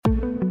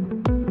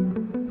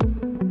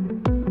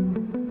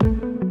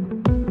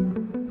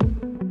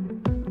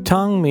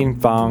Tang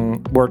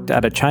Mingfang worked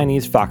at a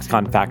Chinese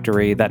Foxconn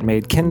factory that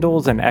made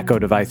Kindles and Echo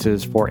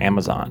devices for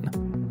Amazon.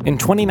 In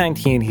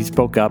 2019, he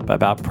spoke up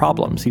about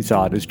problems he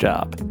saw at his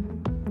job.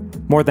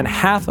 More than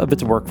half of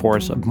its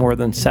workforce of more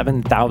than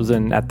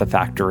 7,000 at the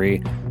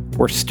factory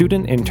were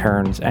student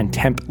interns and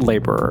temp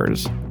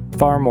laborers,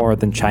 far more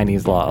than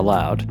Chinese law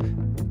allowed.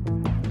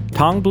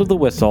 Tang blew the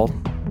whistle.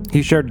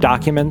 He shared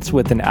documents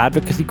with an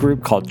advocacy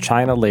group called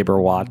China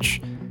Labor Watch,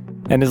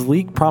 and his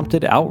leak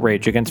prompted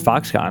outrage against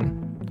Foxconn.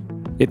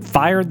 It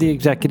fired the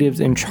executives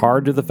in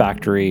charge of the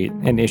factory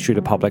and issued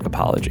a public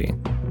apology.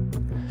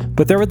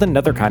 But there was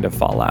another kind of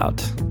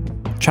fallout.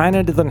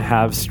 China doesn't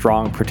have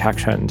strong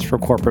protections for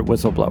corporate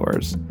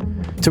whistleblowers.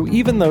 So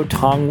even though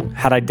Tang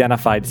had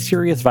identified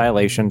serious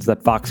violations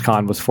that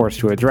Foxconn was forced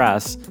to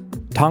address,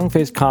 Tang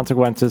faced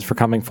consequences for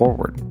coming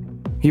forward.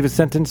 He was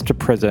sentenced to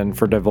prison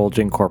for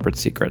divulging corporate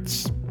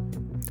secrets.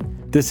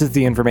 This is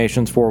The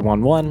Information's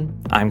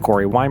 411. I'm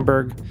Corey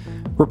Weinberg.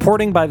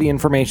 Reporting by The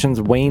Information's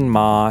Wayne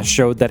Ma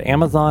showed that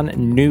Amazon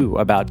knew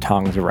about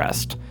Tang's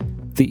arrest.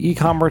 The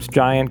e-commerce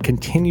giant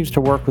continues to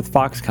work with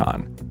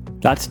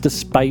Foxconn. That's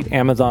despite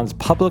Amazon's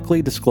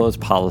publicly disclosed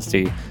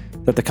policy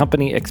that the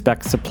company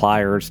expects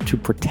suppliers to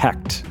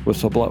protect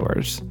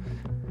whistleblowers.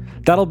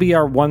 That'll be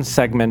our one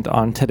segment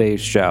on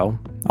today's show.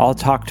 I'll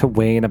talk to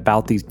Wayne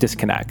about these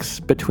disconnects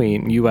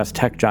between U.S.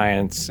 tech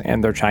giants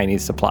and their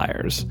Chinese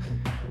suppliers.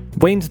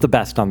 Wayne's the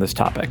best on this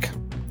topic.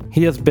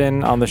 He has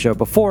been on the show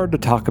before to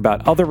talk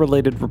about other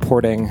related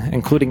reporting,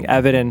 including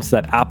evidence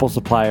that Apple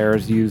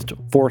suppliers used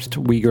forced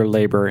Uyghur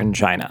labor in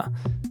China.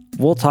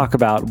 We'll talk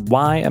about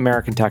why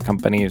American tech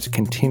companies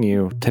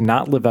continue to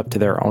not live up to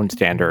their own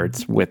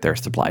standards with their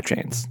supply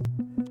chains.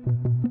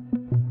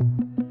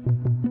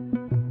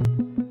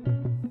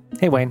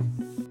 Hey, Wayne.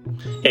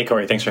 Hey,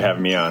 Corey. Thanks for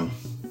having me on.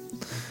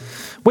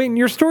 Wayne,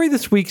 your story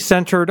this week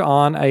centered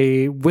on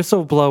a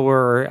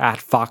whistleblower at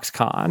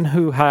Foxconn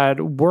who had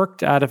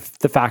worked at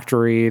the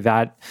factory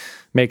that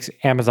makes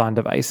Amazon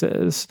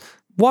devices.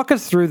 Walk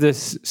us through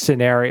this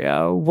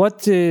scenario. What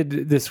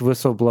did this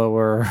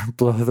whistleblower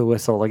blow the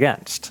whistle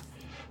against?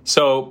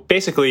 So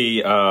basically,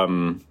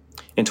 in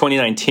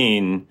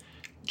 2019,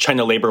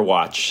 China Labor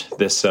Watch,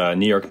 this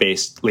New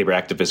York-based labor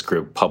activist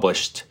group,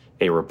 published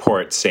a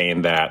report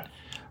saying that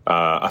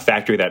a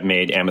factory that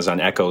made Amazon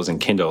Echoes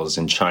and Kindles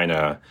in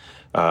China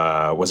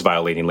was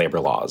violating labor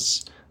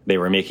laws. They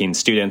were making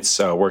students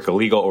work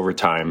illegal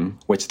overtime,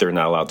 which they're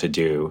not allowed to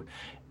do.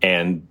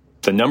 And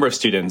the number of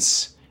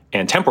students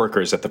and temp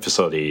workers at the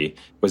facility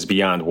was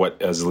beyond what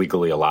is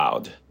legally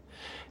allowed.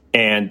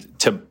 And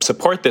to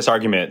support this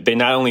argument, they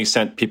not only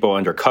sent people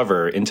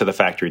undercover into the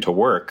factory to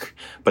work,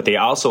 but they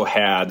also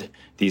had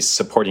these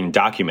supporting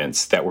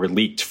documents that were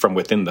leaked from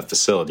within the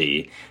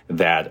facility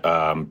that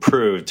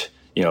proved,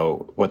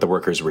 what the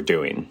workers were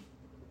doing.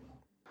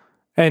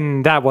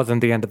 And that wasn't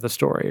the end of the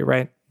story,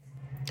 right?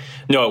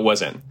 No, it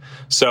wasn't.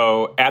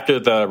 So after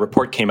the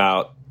report came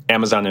out,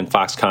 Amazon and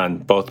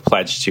Foxconn both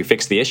pledged to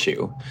fix the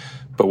issue.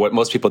 But what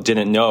most people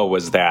didn't know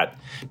was that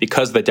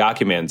because the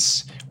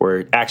documents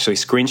were actually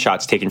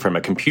screenshots taken from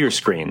a computer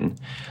screen,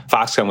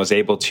 Foxconn was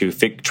able to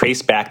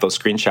trace back those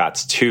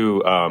screenshots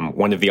to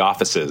one of the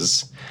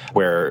offices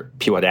where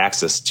people had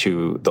access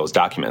to those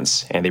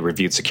documents, and they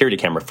reviewed security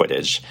camera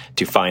footage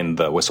to find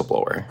the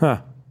whistleblower.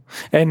 Huh.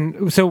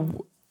 And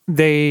so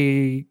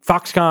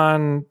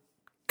Foxconn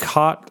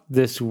caught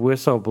this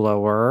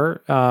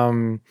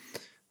whistleblower.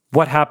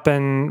 What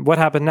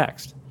happened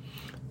next?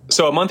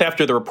 So a month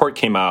after the report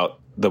came out,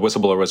 the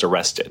whistleblower was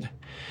arrested.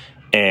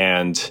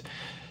 And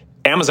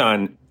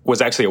Amazon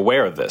was actually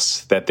aware of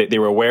this, that they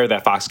were aware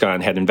that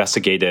Foxconn had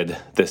investigated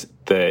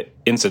the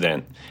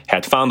incident,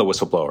 had found the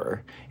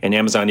whistleblower, and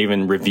Amazon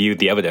even reviewed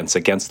the evidence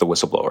against the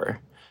whistleblower.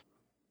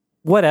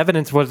 What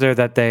evidence was there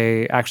that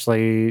they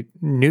actually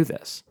knew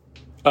this?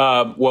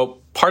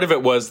 Well, part of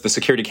it was the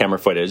security camera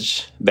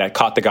footage that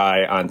caught the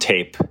guy on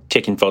tape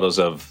taking photos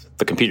of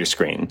the computer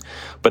screen.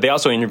 But they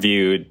also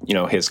interviewed,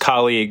 his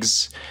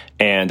colleagues,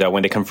 and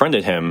when they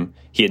confronted him,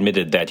 he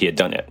admitted that he had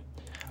done it,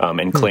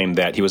 and claimed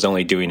that he was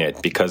only doing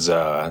it because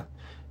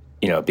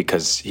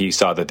he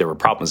saw that there were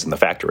problems in the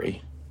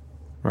factory.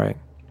 Right.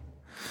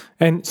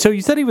 And so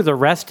you said he was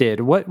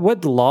arrested.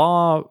 What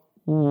law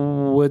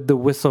would the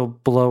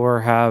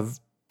whistleblower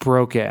have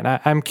broken?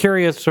 I'm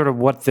curious sort of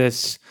what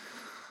this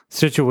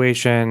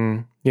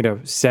situation,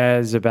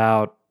 says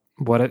about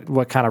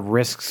what kind of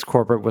risks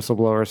corporate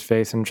whistleblowers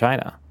face in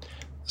China.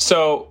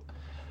 So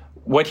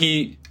what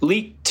he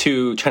leaked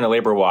to China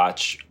Labor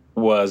Watch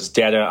was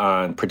data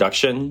on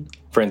production.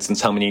 For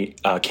instance, how many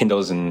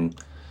Kindles and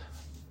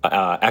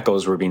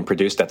Echoes were being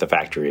produced at the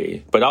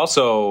factory, but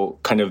also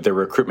kind of the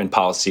recruitment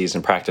policies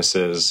and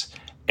practices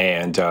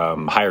and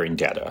hiring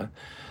data.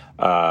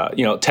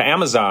 To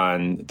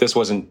Amazon, this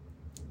wasn't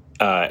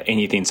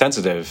anything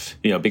sensitive,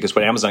 because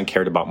what Amazon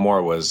cared about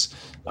more was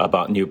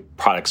about new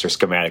products or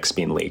schematics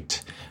being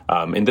leaked.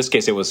 In this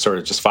case, it was sort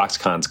of just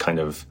Foxconn's kind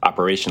of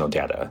operational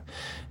data.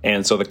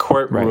 And so the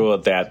court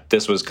ruled that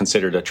this was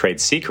considered a trade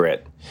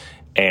secret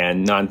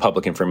and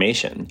non-public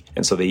information.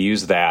 And so they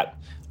used that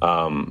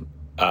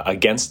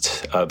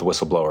against the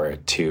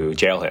whistleblower to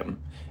jail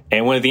him.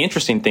 And one of the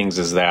interesting things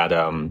is that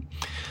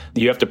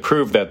you have to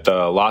prove that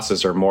the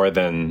losses are more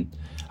than,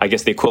 I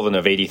guess, the equivalent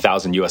of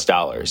 $80,000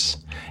 US.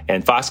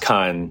 And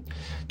Foxconn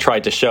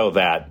tried to show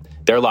that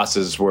their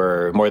losses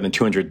were more than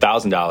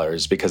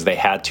 $200,000 because they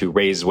had to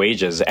raise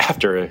wages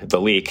after the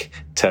leak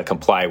to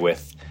comply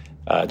with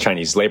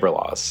Chinese labor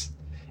laws.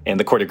 And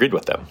the court agreed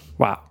with them.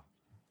 Wow.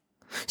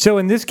 So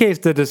in this case,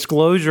 the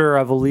disclosure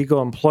of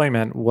illegal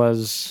employment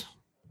was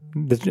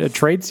a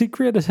trade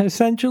secret,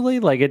 essentially?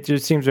 Like, it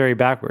just seems very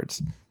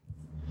backwards.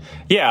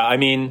 Yeah, I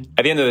mean,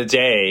 at the end of the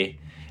day,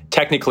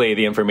 technically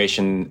the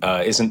information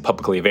isn't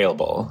publicly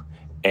available.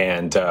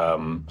 And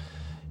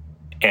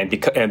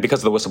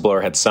because the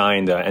whistleblower had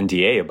signed an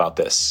NDA about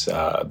this,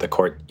 the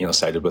court,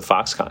 sided with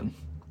Foxconn.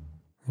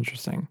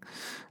 Interesting.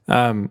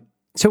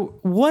 So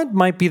what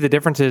might be the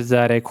differences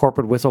that a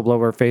corporate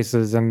whistleblower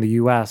faces in the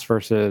U.S.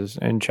 versus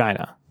in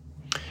China?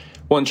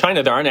 Well, in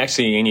China, there aren't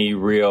actually any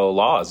real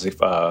laws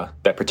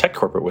that protect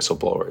corporate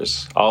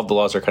whistleblowers. All of the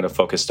laws are kind of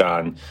focused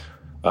on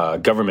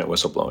government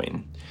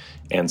whistleblowing.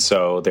 And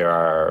so there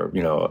are,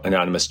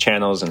 anonymous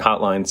channels and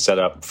hotlines set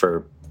up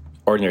for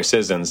ordinary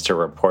citizens to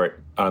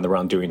report on the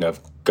wrongdoing of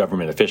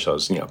government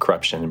officials,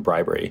 corruption and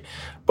bribery.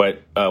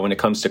 But when it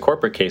comes to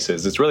corporate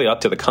cases, it's really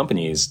up to the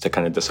companies to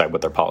kind of decide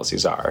what their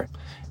policies are.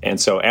 And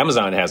so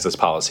Amazon has this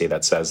policy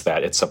that says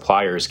that its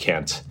suppliers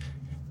can't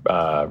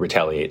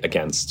retaliate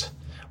against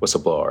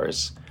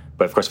whistleblowers.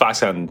 But of course,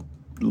 Foxconn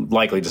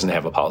likely doesn't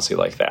have a policy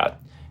like that.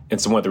 And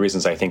so one of the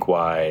reasons I think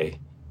why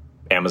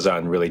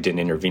Amazon really didn't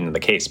intervene in the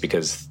case,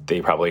 because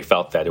they probably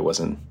felt that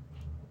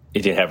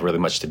it didn't have really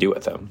much to do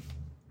with them.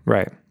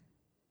 Right.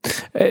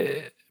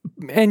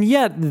 And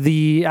yet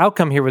the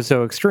outcome here was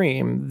so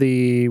extreme.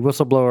 The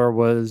whistleblower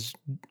was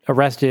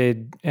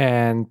arrested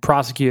and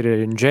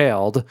prosecuted and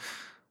jailed.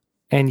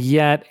 And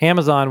yet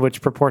Amazon,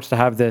 which purports to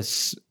have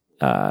this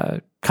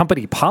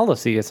company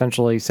policy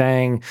essentially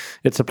saying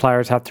its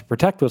suppliers have to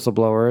protect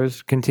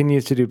whistleblowers,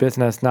 continues to do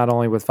business not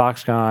only with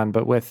Foxconn,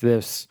 but with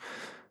this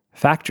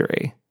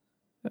factory.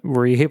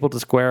 Were you able to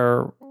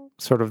square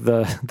sort of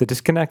the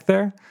disconnect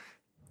there?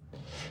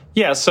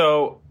 Yeah,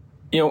 so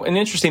an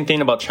interesting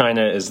thing about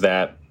China is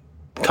that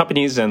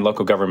companies and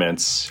local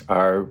governments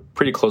are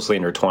pretty closely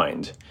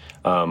intertwined.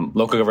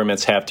 Local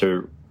governments have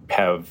to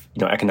have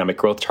economic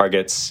growth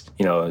targets,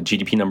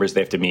 GDP numbers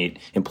they have to meet,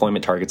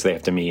 employment targets they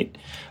have to meet,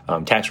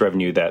 tax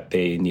revenue that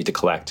they need to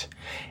collect,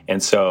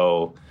 and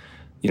so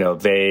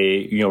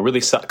they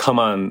really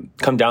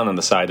come down on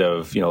the side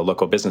of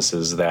local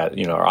businesses that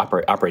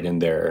operate in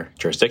their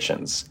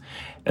jurisdictions,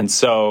 and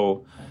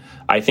so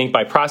I think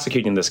by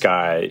prosecuting this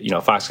guy,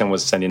 Foxconn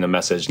was sending a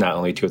message not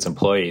only to its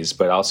employees,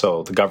 but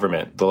also the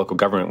local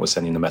government was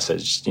sending a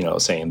message,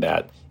 saying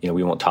that,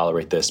 we won't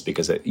tolerate this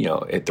because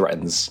it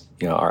threatens,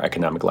 our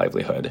economic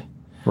livelihood.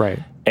 Right.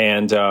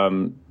 And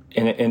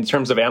in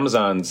terms of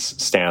Amazon's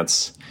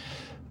stance,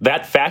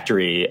 that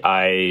factory,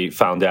 I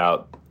found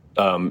out,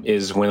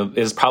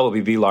 is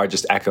probably the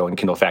largest Echo and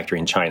Kindle factory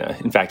in China.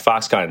 In fact,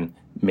 Foxconn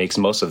makes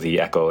most of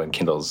the Echo and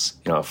Kindles,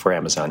 for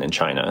Amazon in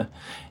China.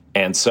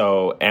 And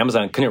so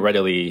Amazon couldn't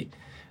readily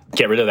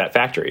get rid of that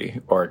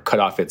factory or cut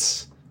off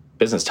its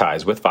business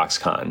ties with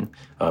Foxconn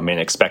and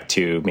expect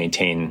to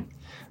maintain,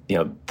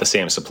 the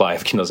same supply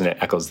of Kindles and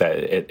Echoes that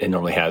it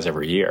normally has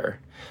every year.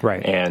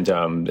 Right.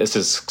 And this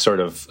is sort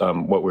of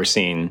what we're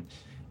seeing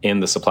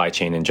in the supply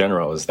chain in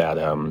general is that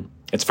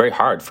it's very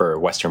hard for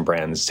Western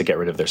brands to get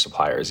rid of their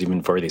suppliers,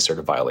 even for these sort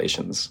of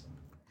violations.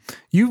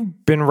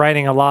 You've been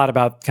writing a lot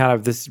about kind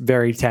of this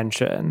very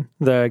tension,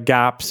 the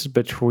gaps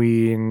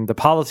between the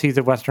policies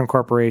of Western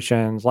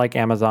corporations like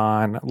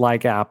Amazon,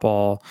 like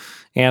Apple,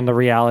 and the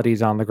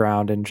realities on the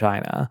ground in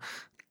China.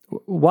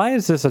 Why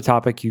is this a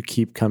topic you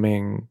keep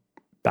coming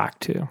back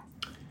to?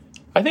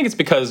 I think it's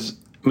because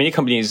many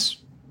companies,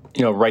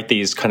 write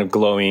these kind of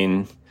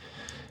glowing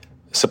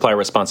supplier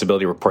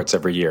responsibility reports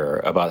every year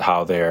about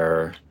how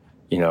they're,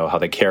 how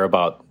they care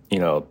about,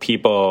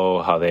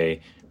 people, how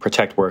they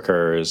protect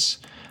workers.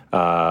 They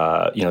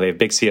have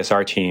big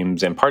CSR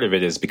teams, and part of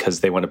it is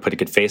because they want to put a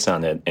good face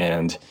on it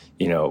and,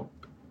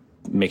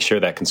 make sure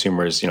that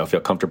consumers,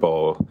 feel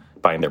comfortable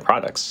buying their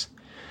products.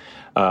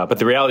 But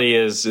the reality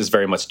is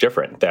very much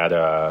different,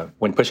 that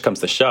when push comes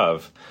to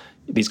shove,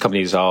 these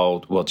companies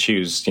all will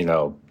choose,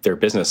 their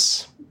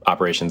business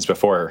operations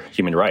before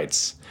human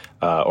rights,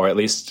 or at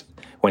least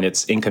when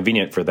it's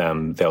inconvenient for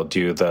them, they'll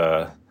do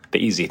the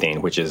easy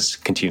thing, which is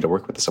continue to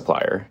work with the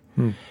supplier.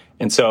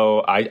 And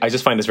so I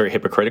just find this very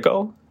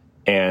hypocritical.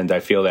 And I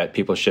feel that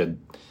people should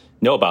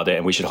know about it,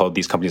 and we should hold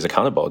these companies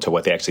accountable to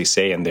what they actually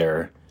say in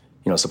their,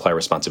 supplier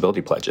responsibility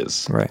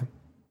pledges. Right.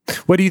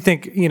 What do you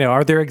think,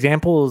 are there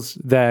examples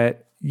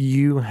that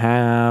you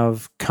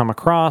have come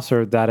across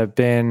or that have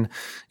been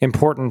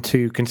important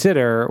to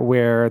consider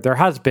where there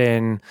has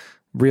been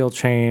real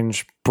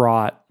change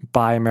brought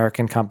by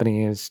American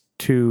companies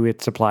to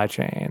its supply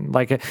chain?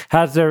 Like,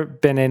 has there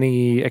been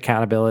any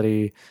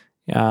accountability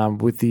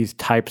with these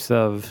types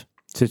of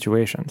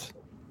situations?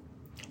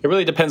 It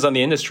really depends on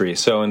the industry.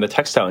 So in the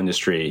textile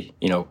industry,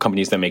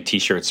 companies that make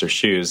T-shirts or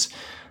shoes,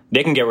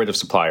 they can get rid of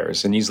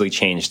suppliers and easily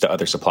change to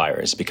other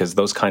suppliers because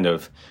those kind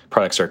of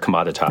products are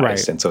commoditized.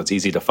 Right. And so it's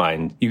easy to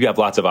find. You have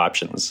lots of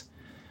options.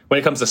 When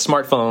it comes to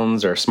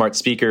smartphones or smart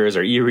speakers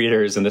or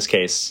e-readers, in this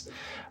case,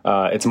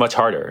 it's much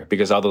harder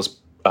because all those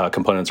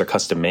components are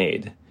custom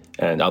made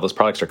and all those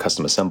products are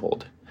custom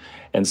assembled.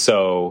 And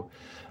so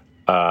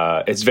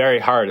it's very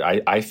hard,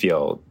 I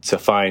feel, to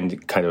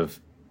find kind of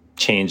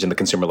change in the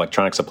consumer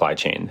electronics supply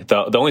chain.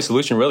 The only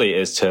solution really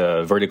is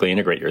to vertically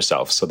integrate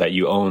yourself so that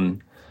you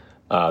own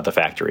the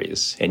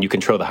factories and you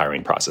control the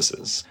hiring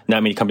processes.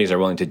 Not many companies are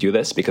willing to do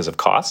this because of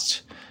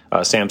cost.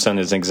 Samsung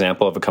is an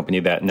example of a company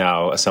that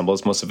now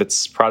assembles most of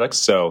its products,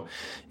 so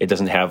it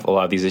doesn't have a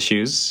lot of these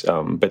issues,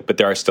 but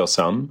there are still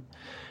some.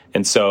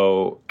 And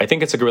so I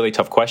think it's a really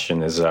tough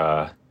question, is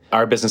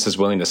are businesses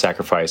willing to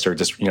sacrifice or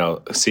just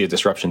see a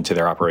disruption to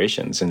their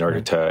operations in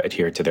order to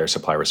adhere to their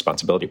supply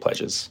responsibility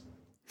pledges?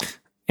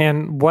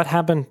 And what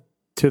happened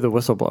to the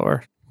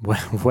whistleblower?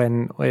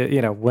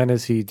 When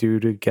is he due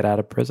to get out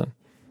of prison?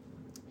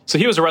 So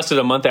he was arrested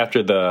a month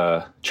after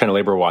the China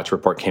Labor Watch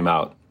report came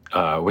out,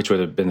 which would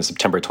have been in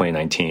September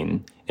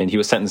 2019. And he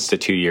was sentenced to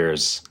 2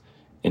 years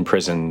in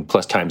prison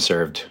plus time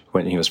served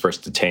when he was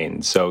first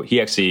detained. So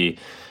he actually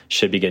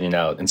should be getting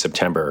out in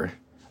September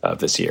of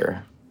this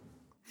year.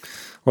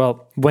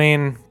 Well,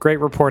 Wayne, great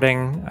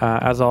reporting.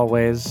 As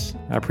always,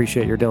 I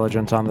appreciate your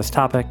diligence on this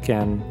topic,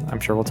 and I'm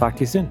sure we'll talk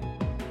to you soon.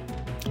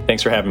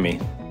 Thanks for having me.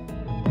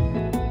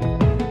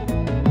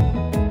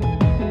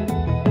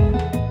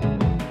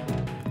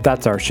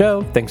 That's our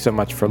show. Thanks so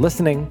much for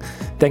listening.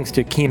 Thanks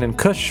to Keenan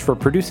Kush for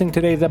producing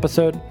today's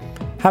episode.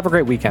 Have a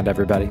great weekend,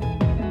 everybody.